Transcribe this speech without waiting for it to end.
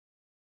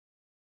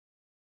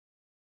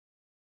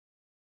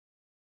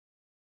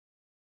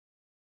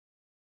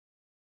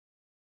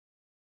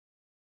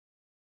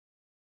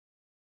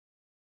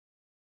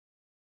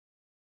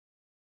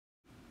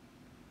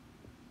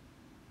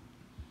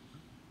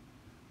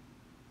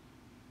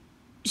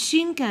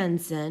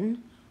Shinkansen,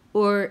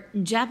 or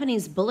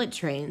Japanese bullet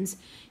trains,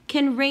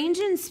 can range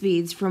in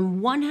speeds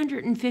from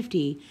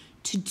 150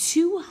 to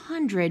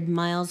 200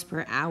 miles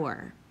per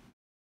hour.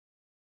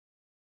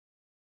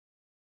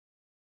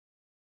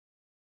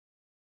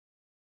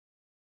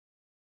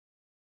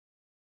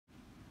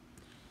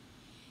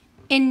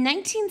 In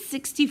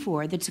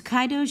 1964, the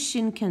Tokaido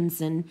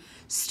Shinkansen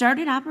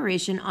started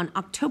operation on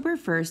October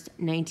 1st,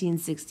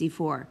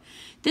 1964.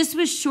 This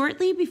was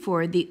shortly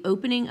before the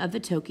opening of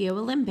the Tokyo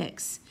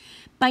Olympics.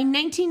 By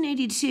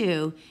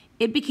 1992,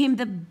 it became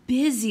the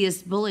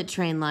busiest bullet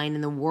train line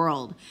in the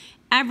world,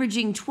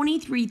 averaging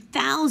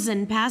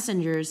 23,000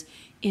 passengers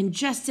in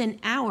just an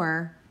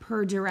hour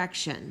per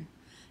direction.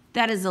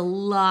 That is a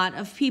lot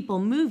of people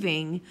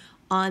moving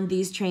on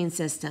these train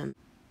systems.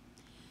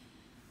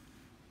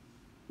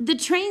 The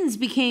trains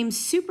became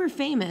super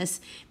famous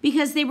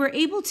because they were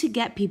able to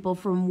get people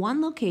from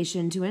one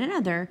location to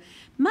another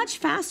much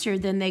faster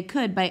than they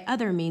could by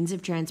other means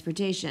of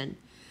transportation.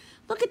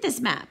 Look at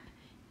this map.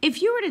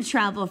 If you were to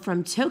travel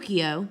from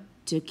Tokyo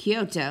to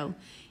Kyoto,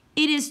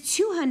 it is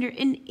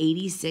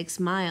 286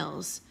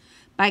 miles.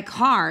 By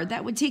car,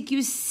 that would take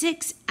you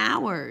 6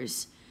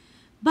 hours.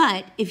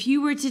 But if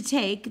you were to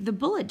take the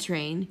bullet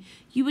train,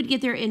 you would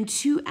get there in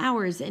 2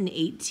 hours and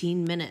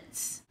 18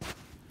 minutes.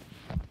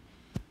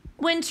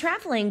 When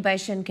traveling by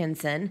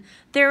Shinkansen,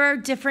 there are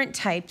different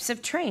types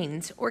of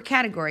trains or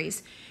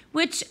categories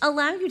which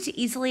allow you to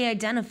easily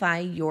identify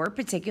your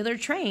particular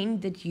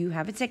train that you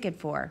have a ticket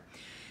for.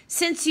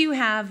 Since you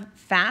have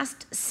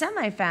fast,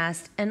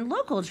 semi-fast, and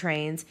local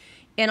trains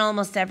in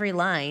almost every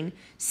line,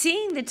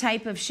 seeing the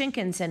type of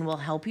Shinkansen will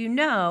help you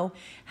know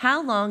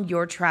how long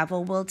your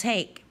travel will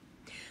take.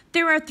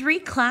 There are 3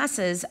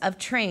 classes of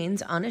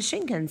trains on a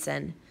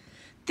Shinkansen.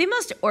 The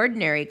most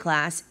ordinary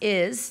class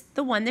is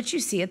the one that you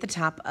see at the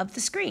top of the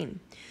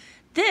screen.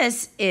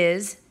 This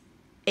is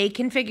a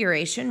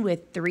configuration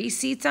with 3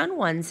 seats on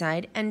one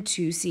side and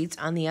 2 seats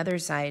on the other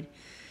side.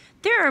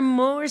 There are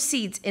more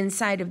seats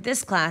inside of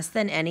this class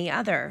than any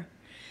other.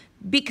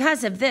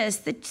 Because of this,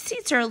 the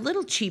seats are a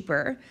little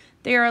cheaper,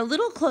 they are a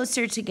little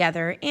closer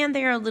together, and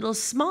they are a little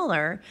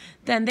smaller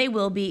than they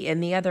will be in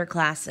the other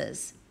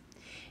classes.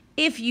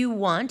 If you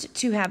want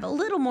to have a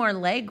little more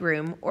leg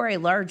room or a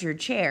larger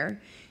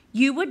chair,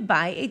 you would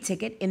buy a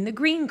ticket in the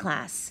green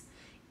class.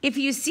 If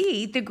you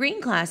see, the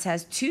green class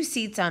has 2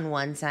 seats on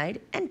one side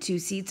and 2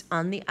 seats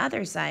on the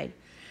other side.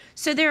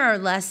 So there are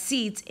less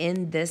seats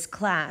in this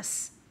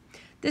class.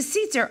 The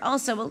seats are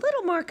also a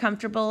little more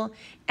comfortable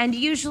and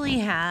usually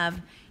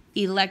have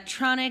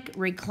electronic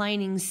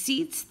reclining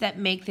seats that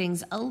make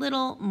things a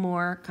little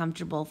more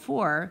comfortable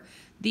for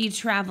the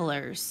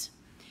travelers.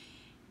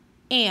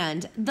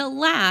 And the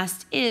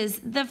last is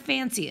the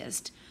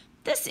fanciest.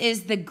 This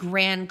is the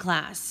grand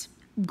class.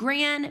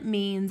 Grand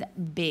means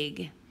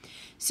big.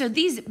 So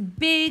these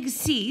big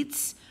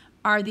seats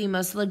are the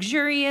most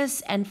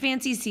luxurious and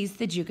fancy seats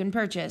that you can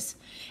purchase.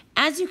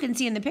 As you can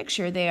see in the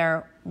picture, they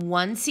are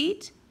 1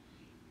 seat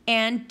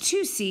and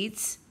 2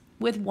 seats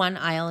with 1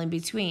 aisle in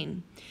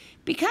between.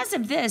 Because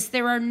of this,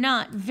 there are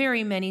not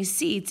very many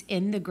seats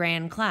in the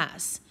grand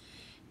class.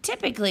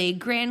 Typically,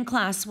 grand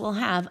class will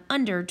have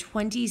under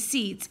 20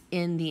 seats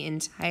in the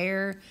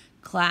entire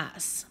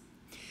class.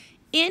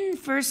 In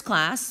first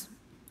class,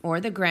 or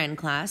the grand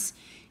class,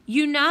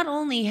 you not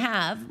only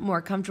have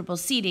more comfortable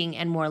seating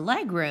and more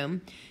leg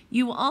room,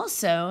 you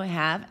also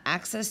have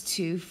access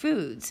to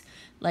foods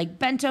like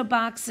bento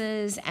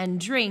boxes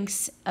and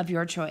drinks of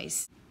your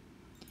choice.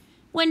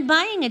 When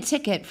buying a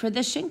ticket for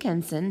the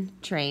Shinkansen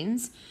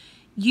trains,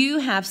 you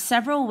have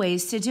several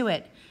ways to do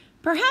it.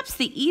 Perhaps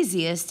the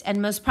easiest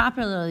and most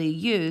popularly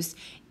used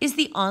is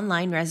the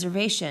online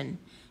reservation.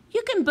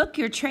 You can book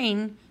your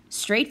train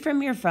straight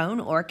from your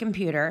phone or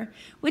computer,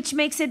 which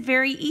makes it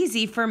very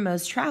easy for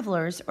most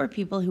travelers or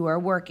people who are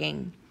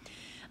working.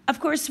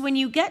 Of course, when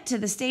you get to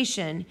the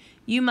station,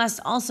 you must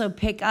also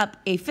pick up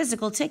a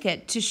physical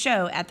ticket to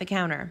show at the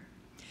counter.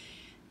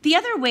 The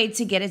other way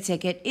to get a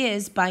ticket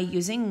is by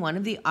using one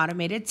of the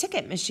automated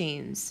ticket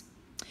machines.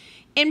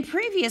 In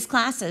previous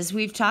classes,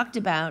 we've talked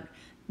about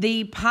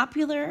the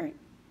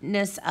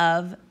popularness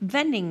of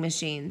vending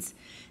machines.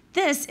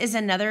 This is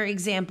another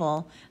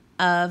example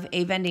of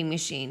a vending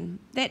machine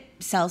that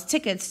sells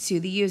tickets to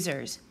the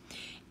users.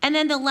 And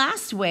then the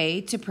last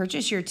way to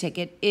purchase your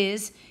ticket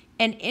is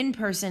an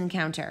in-person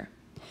counter.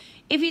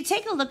 If you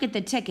take a look at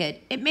the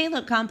ticket, it may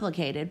look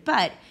complicated,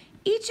 but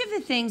each of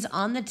the things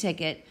on the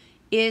ticket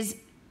is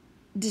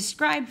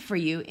described for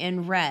you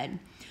in red.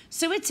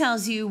 So it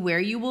tells you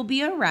where you will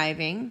be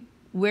arriving,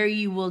 where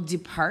you will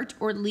depart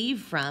or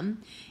leave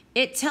from.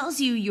 It tells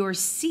you your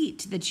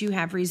seat that you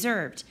have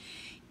reserved.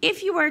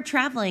 If you are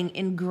traveling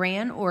in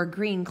grand or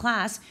green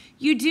class,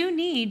 you do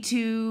need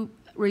to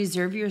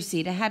reserve your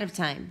seat ahead of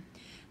time.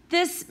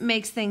 This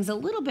makes things a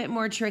little bit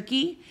more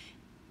tricky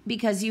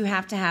because you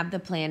have to have the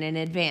plan in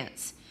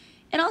advance.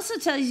 It also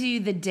tells you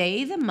the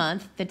day, the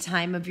month, the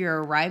time of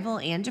your arrival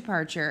and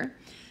departure,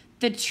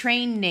 the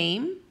train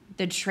name,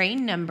 the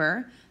train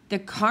number, the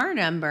car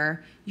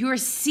number, your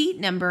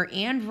seat number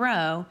and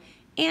row,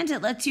 And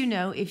it lets you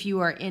know if you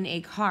are in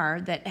a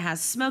car that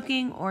has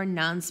smoking or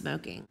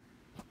non-smoking.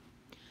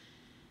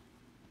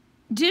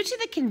 Due to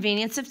the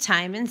convenience of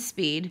time and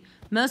speed,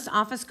 most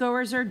office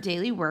goers or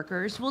daily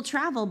workers will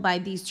travel by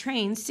these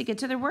trains to get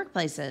to their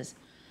workplaces.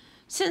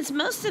 Since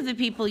most of the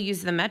people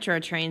use the metro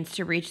trains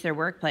to reach their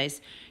workplace,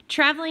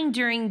 traveling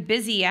during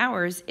busy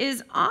hours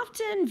is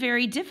often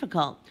very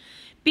difficult.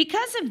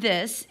 Because of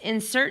this, in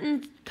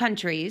certain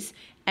countries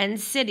and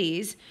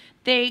cities,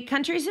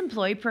 countries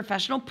employ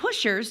professional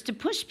pushers to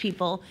push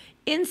people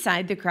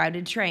inside the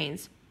crowded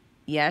trains.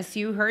 Yes,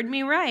 you heard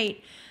me right.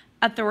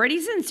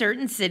 Authorities in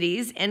certain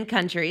cities and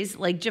countries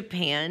like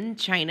Japan,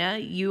 China,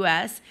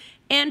 US,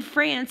 and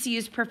France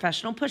use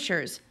professional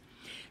pushers.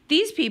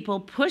 These people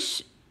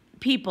push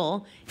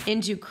people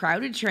into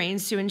crowded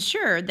trains to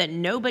ensure that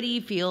nobody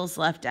feels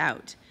left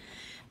out.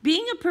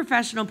 Being a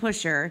professional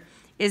pusher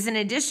is in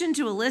addition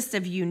to a list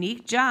of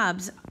unique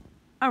jobs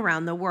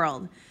around the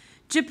world.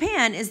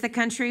 Japan is the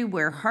country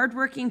where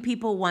hardworking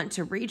people want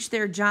to reach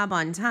their job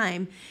on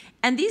time,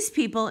 and these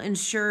people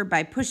ensure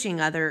by pushing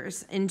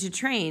others into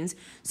trains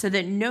so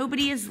that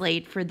nobody is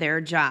late for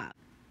their job.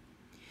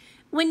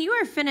 When you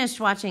are finished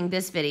watching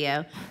this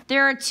video,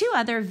 there are 2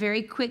 other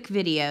very quick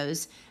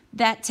videos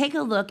that take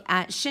a look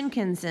at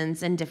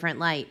Shinkansens in different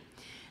light.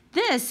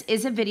 This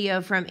is a video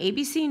from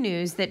ABC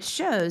News that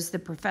shows the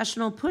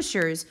professional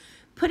pushers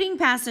putting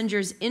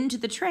passengers into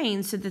the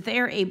train so that they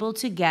are able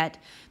to get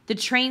the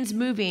trains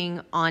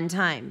moving on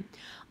time.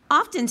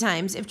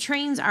 Oftentimes, if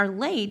trains are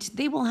late,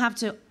 they will have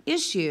to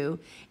issue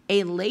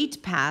a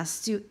late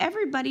pass to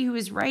everybody who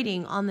is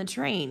riding on the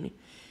train.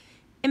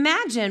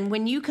 Imagine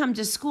when you come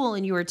to school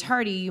and you are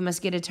tardy, you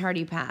must get a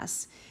tardy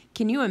pass.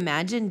 Can you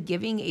imagine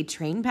giving a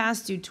train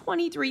pass to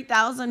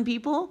 23,000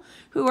 people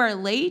who are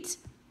late?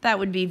 That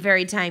would be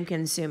very time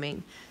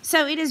consuming.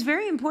 So it is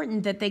very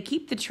important that they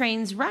keep the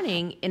trains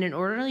running in an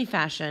orderly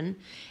fashion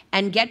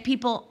and get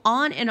people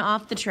on and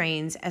off the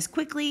trains as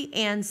quickly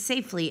and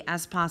safely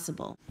as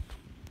possible.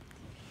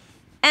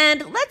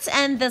 And let's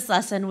end this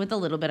lesson with a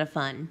little bit of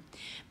fun.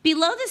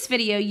 Below this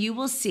video, you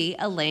will see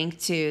a link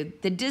to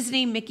the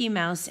Disney Mickey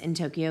Mouse and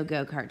Tokyo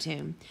Go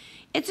cartoon.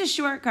 It's a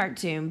short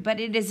cartoon, but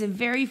it is a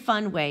very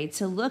fun way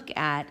to look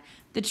at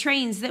the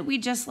trains that we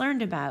just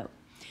learned about.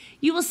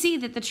 You will see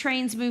that the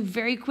trains move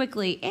very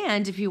quickly,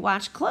 and if you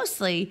watch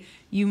closely,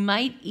 you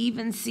might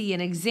even see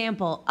an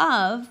example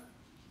of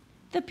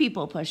the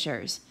people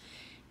pushers.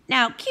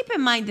 Now, keep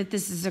in mind that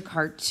this is a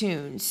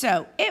cartoon,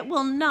 so it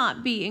will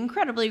not be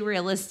incredibly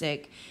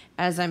realistic,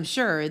 as I'm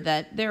sure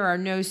that there are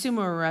no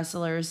sumo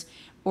wrestlers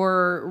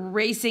or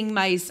racing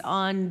mice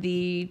on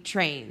the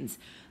trains.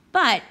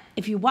 But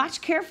if you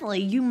watch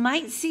carefully, you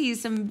might see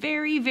some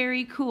very,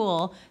 very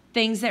cool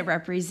things that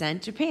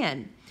represent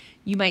Japan.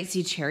 You might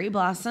see cherry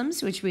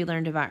blossoms, which we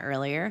learned about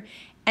earlier.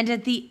 And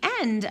at the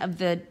end of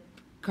the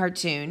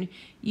cartoon,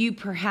 you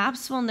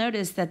perhaps will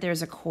notice that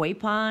there's a koi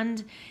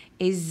pond,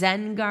 a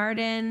zen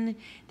garden.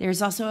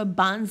 There's also a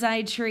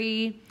bonsai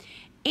tree.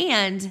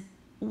 And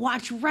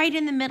watch right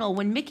in the middle.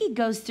 When Mickey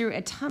goes through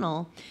a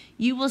tunnel,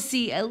 you will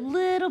see a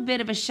little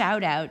bit of a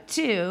shout out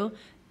to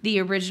the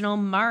original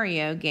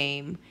Mario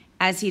game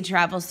as he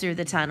travels through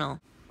the tunnel.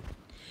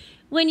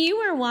 When you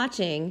are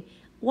watching,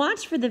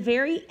 watch for the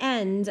very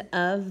end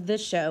of the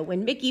show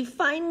when Mickey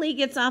finally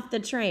gets off the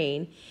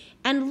train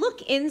and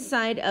look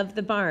inside of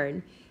the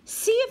barn.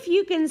 See if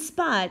you can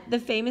spot the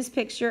famous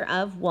picture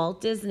of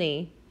Walt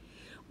Disney.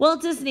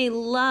 Walt Disney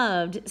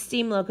loved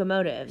steam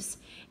locomotives,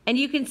 and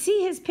you can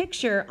see his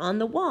picture on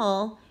the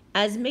wall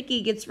as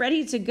Mickey gets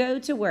ready to go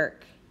to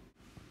work.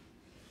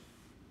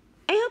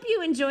 I hope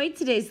you enjoyed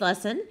today's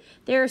lesson.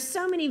 There are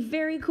so many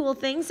very cool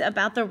things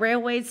about the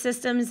railway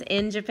systems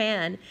in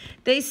Japan.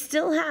 They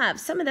still have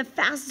some of the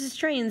fastest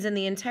trains in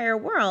the entire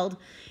world,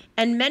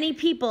 and many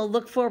people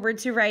look forward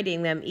to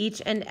riding them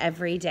each and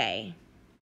every day.